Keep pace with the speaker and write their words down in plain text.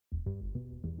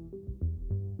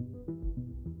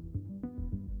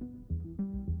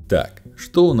Так,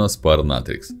 что у нас по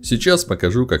Ornatrix? Сейчас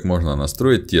покажу, как можно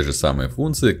настроить те же самые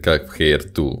функции, как в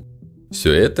HairTool.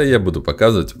 Все это я буду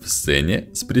показывать в сцене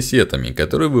с пресетами,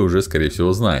 которые вы уже скорее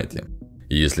всего знаете.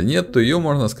 Если нет, то ее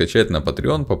можно скачать на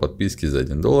Patreon по подписке за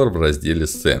 $1 в разделе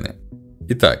сцены.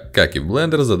 Итак, как и в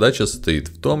Blender, задача состоит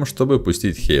в том, чтобы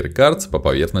пустить HairCards по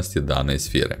поверхности данной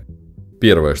сферы.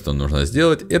 Первое, что нужно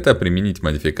сделать, это применить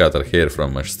модификатор Hair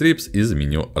from Mesh Strips из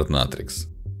меню Ornatrix.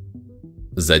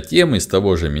 Затем из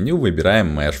того же меню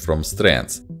выбираем Mesh from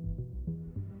Strands.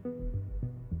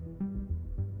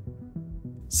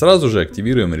 Сразу же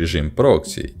активируем режим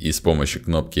Proxy и с помощью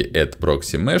кнопки Add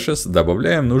Proxy Meshes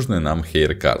добавляем нужные нам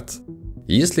HairCards.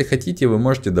 Если хотите, вы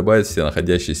можете добавить все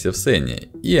находящиеся в сцене,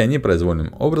 и они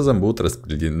произвольным образом будут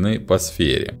распределены по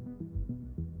сфере.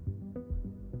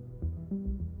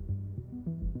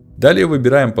 Далее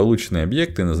выбираем полученные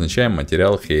объекты и назначаем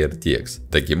материал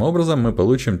HairText. Таким образом мы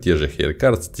получим те же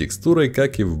HairCards с текстурой,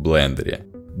 как и в Blender.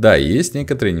 Да, есть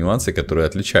некоторые нюансы, которые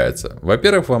отличаются.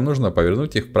 Во-первых, вам нужно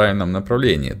повернуть их в правильном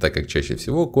направлении, так как чаще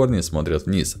всего корни смотрят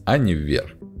вниз, а не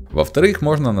вверх. Во-вторых,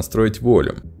 можно настроить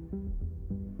Volume.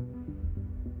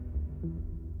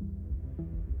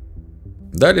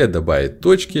 Далее добавить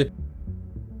точки.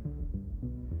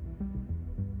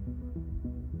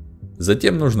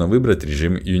 Затем нужно выбрать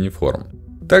режим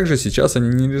Uniform. Также сейчас они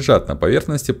не лежат на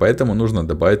поверхности, поэтому нужно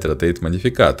добавить Rotate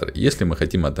модификатор, если мы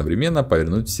хотим одновременно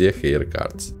повернуть все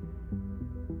HairCards.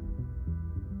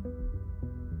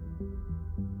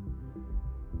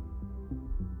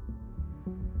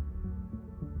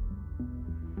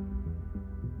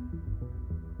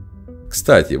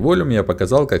 Кстати, Volume я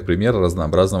показал как пример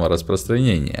разнообразного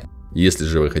распространения. Если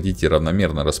же вы хотите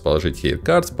равномерно расположить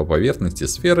HairCards по поверхности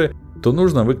сферы, то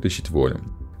нужно выключить Volume.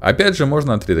 Опять же,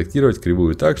 можно отредактировать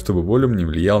кривую так, чтобы Volume не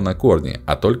влиял на корни,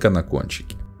 а только на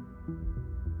кончики.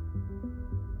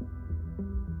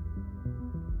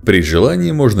 При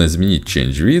желании можно изменить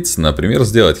Change Width, например,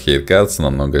 сделать HairCards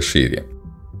намного шире.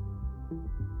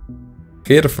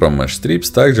 Hair from Mesh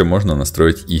Strips также можно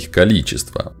настроить их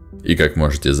количество. И как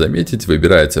можете заметить,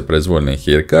 выбирается произвольный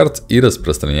HairCard и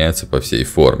распространяется по всей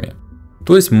форме.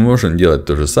 То есть мы можем делать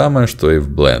то же самое, что и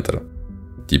в Blender.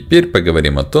 Теперь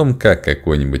поговорим о том, как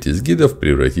какой-нибудь из гидов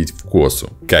превратить в косу.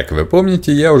 Как вы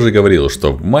помните, я уже говорил,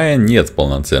 что в Maya нет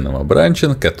полноценного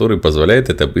бранчинга, который позволяет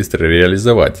это быстро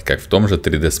реализовать, как в том же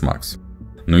 3ds Max.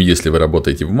 Но если вы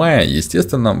работаете в Maya,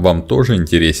 естественно, вам тоже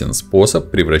интересен способ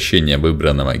превращения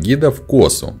выбранного гида в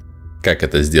косу. Как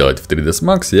это сделать в 3ds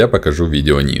Max, я покажу в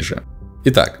видео ниже.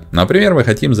 Итак, например, мы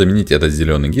хотим заменить этот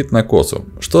зеленый гид на косу.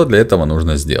 Что для этого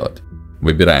нужно сделать?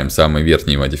 Выбираем самый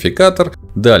верхний модификатор,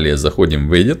 далее заходим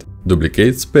в Edit,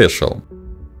 Duplicate Special.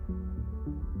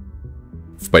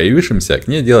 В появившемся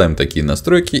окне делаем такие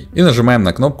настройки и нажимаем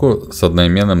на кнопку с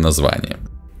одноименным названием.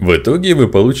 В итоге вы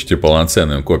получите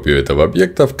полноценную копию этого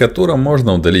объекта, в котором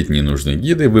можно удалить ненужные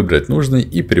гиды, выбрать нужный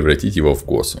и превратить его в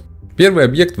косу. Первый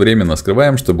объект временно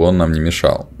скрываем, чтобы он нам не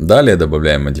мешал. Далее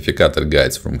добавляем модификатор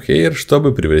Guides from Hair,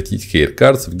 чтобы превратить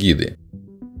HairCards в гиды.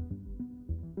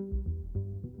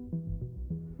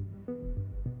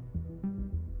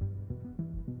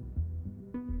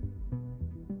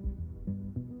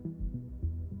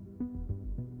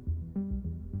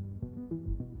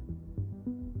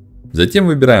 Затем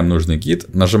выбираем нужный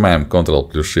гид, нажимаем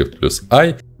Ctrl плюс Shift плюс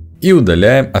I и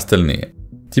удаляем остальные.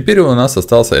 Теперь у нас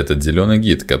остался этот зеленый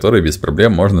гид, который без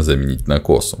проблем можно заменить на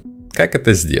косу. Как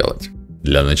это сделать?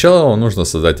 Для начала вам нужно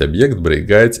создать объект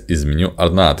braids из меню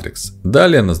Ornatrix.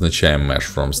 Далее назначаем Mesh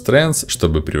from Strands,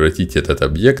 чтобы превратить этот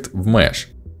объект в Mesh.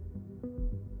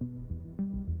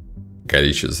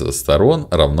 Количество сторон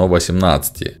равно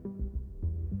 18.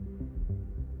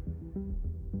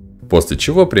 После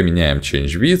чего применяем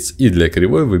Change Width и для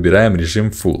кривой выбираем режим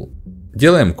Full.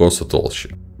 Делаем косу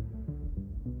толще.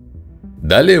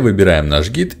 Далее выбираем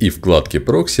наш гид и в вкладке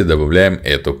Proxy добавляем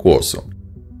эту косу.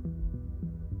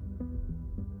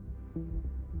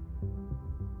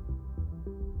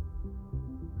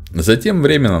 Затем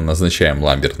временно назначаем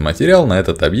ламберт материал на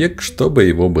этот объект, чтобы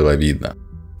его было видно.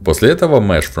 После этого в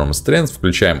Mesh from Strands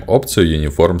включаем опцию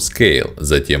Uniform Scale,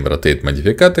 затем в Rotate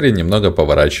модификаторе немного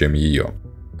поворачиваем ее.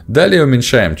 Далее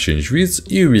уменьшаем Change Width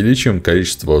и увеличиваем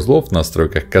количество узлов в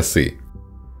настройках косы.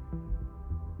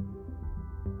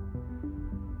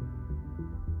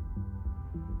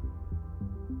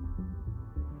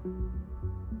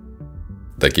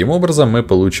 Таким образом мы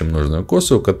получим нужную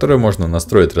косу, у которой можно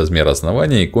настроить размер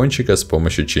основания и кончика с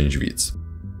помощью Change Width.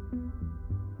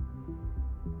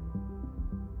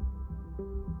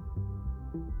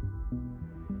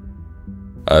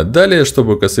 А далее,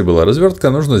 чтобы у косы была развертка,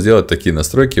 нужно сделать такие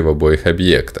настройки в обоих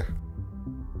объектах.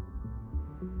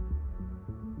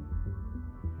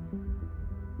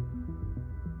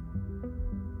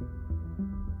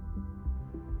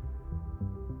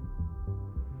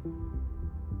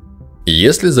 И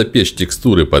если запечь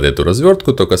текстуры под эту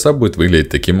развертку, то коса будет выглядеть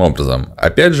таким образом.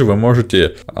 Опять же, вы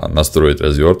можете настроить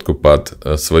развертку под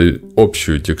свою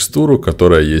общую текстуру,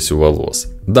 которая есть у волос.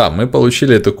 Да, мы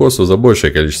получили эту косу за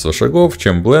большее количество шагов,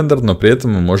 чем блендер, но при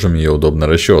этом мы можем ее удобно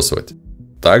расчесывать.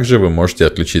 Также вы можете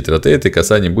отключить ротейт, и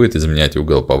коса не будет изменять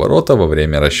угол поворота во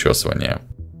время расчесывания.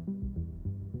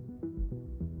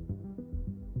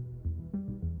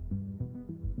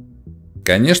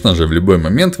 Конечно же, в любой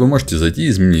момент вы можете зайти и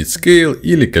изменить scale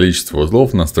или количество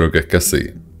узлов в настройках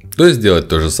косы. То есть сделать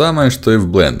то же самое, что и в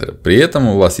блендере. При этом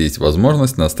у вас есть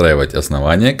возможность настраивать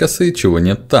основание косы, чего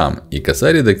нет там. И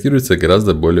коса редактируется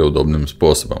гораздо более удобным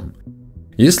способом.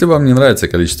 Если вам не нравится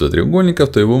количество треугольников,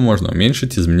 то его можно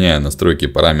уменьшить, изменяя настройки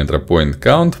параметра Point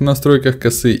Count в настройках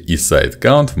косы и Side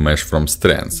Count в Mesh from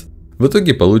Strands. В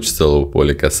итоге получится low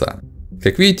poly коса.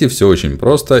 Как видите, все очень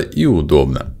просто и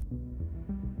удобно.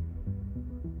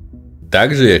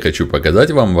 Также я хочу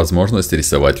показать вам возможность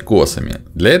рисовать косами.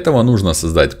 Для этого нужно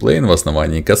создать плейн в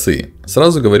основании косы.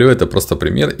 Сразу говорю, это просто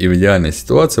пример, и в идеальной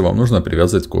ситуации вам нужно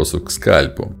привязать косу к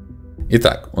скальпу.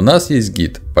 Итак, у нас есть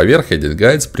гид. Поверх Edit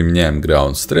Guides применяем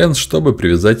Ground Strands, чтобы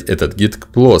привязать этот гид к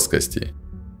плоскости.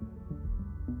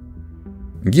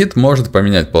 Гид может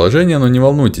поменять положение, но не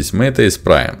волнуйтесь, мы это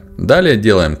исправим. Далее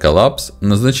делаем Collapse,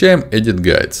 назначаем Edit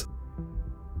Guides.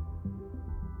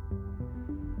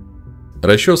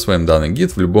 Расчесываем данный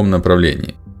гид в любом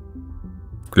направлении.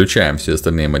 Включаем все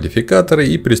остальные модификаторы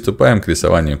и приступаем к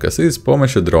рисованию косы с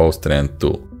помощью Draw Strand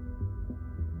Tool.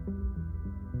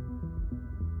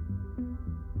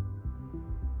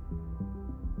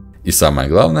 И самое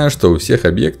главное, что у всех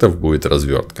объектов будет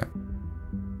развертка.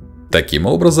 Таким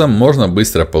образом, можно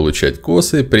быстро получать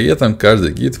косы, при этом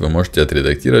каждый гид вы можете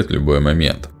отредактировать в любой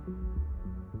момент.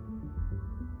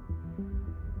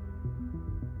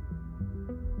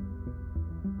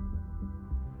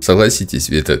 Согласитесь,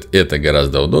 ведь это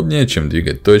гораздо удобнее, чем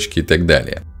двигать точки и так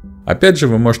далее. Опять же,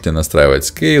 вы можете настраивать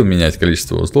scale, менять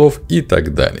количество узлов и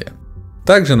так далее.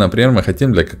 Также, например, мы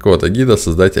хотим для какого-то гида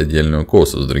создать отдельную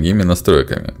косу с другими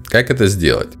настройками. Как это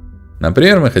сделать?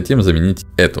 Например, мы хотим заменить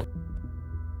эту.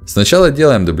 Сначала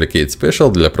делаем Duplicate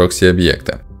Special для прокси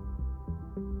объекта.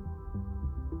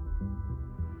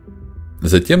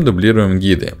 Затем дублируем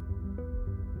гиды.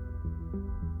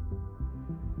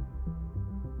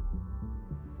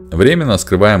 Временно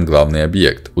скрываем главный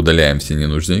объект, удаляем все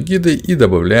ненужные гиды и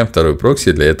добавляем второй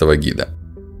прокси для этого гида.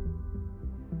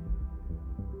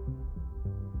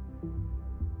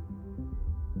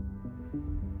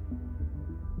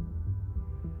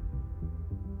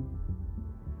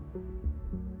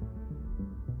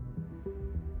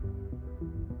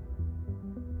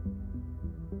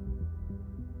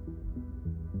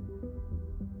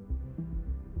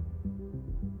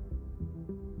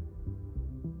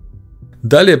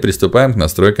 Далее приступаем к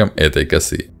настройкам этой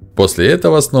косы. После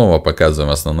этого снова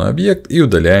показываем основной объект и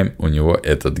удаляем у него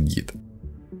этот гид.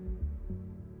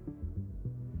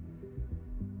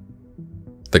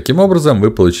 Таким образом,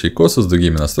 вы получили косу с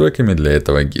другими настройками для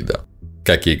этого гида.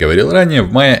 Как я и говорил ранее,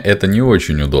 в Maya это не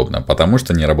очень удобно, потому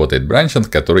что не работает бранчинг,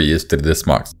 который есть в 3ds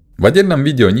Max. В отдельном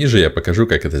видео ниже я покажу,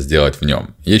 как это сделать в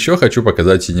нем. Еще хочу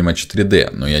показать Cinema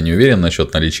 4D, но я не уверен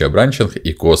насчет наличия бранчинг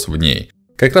и кос в ней.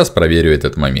 Как раз проверю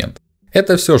этот момент.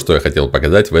 Это все, что я хотел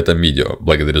показать в этом видео.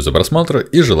 Благодарю за просмотр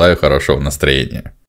и желаю хорошего настроения.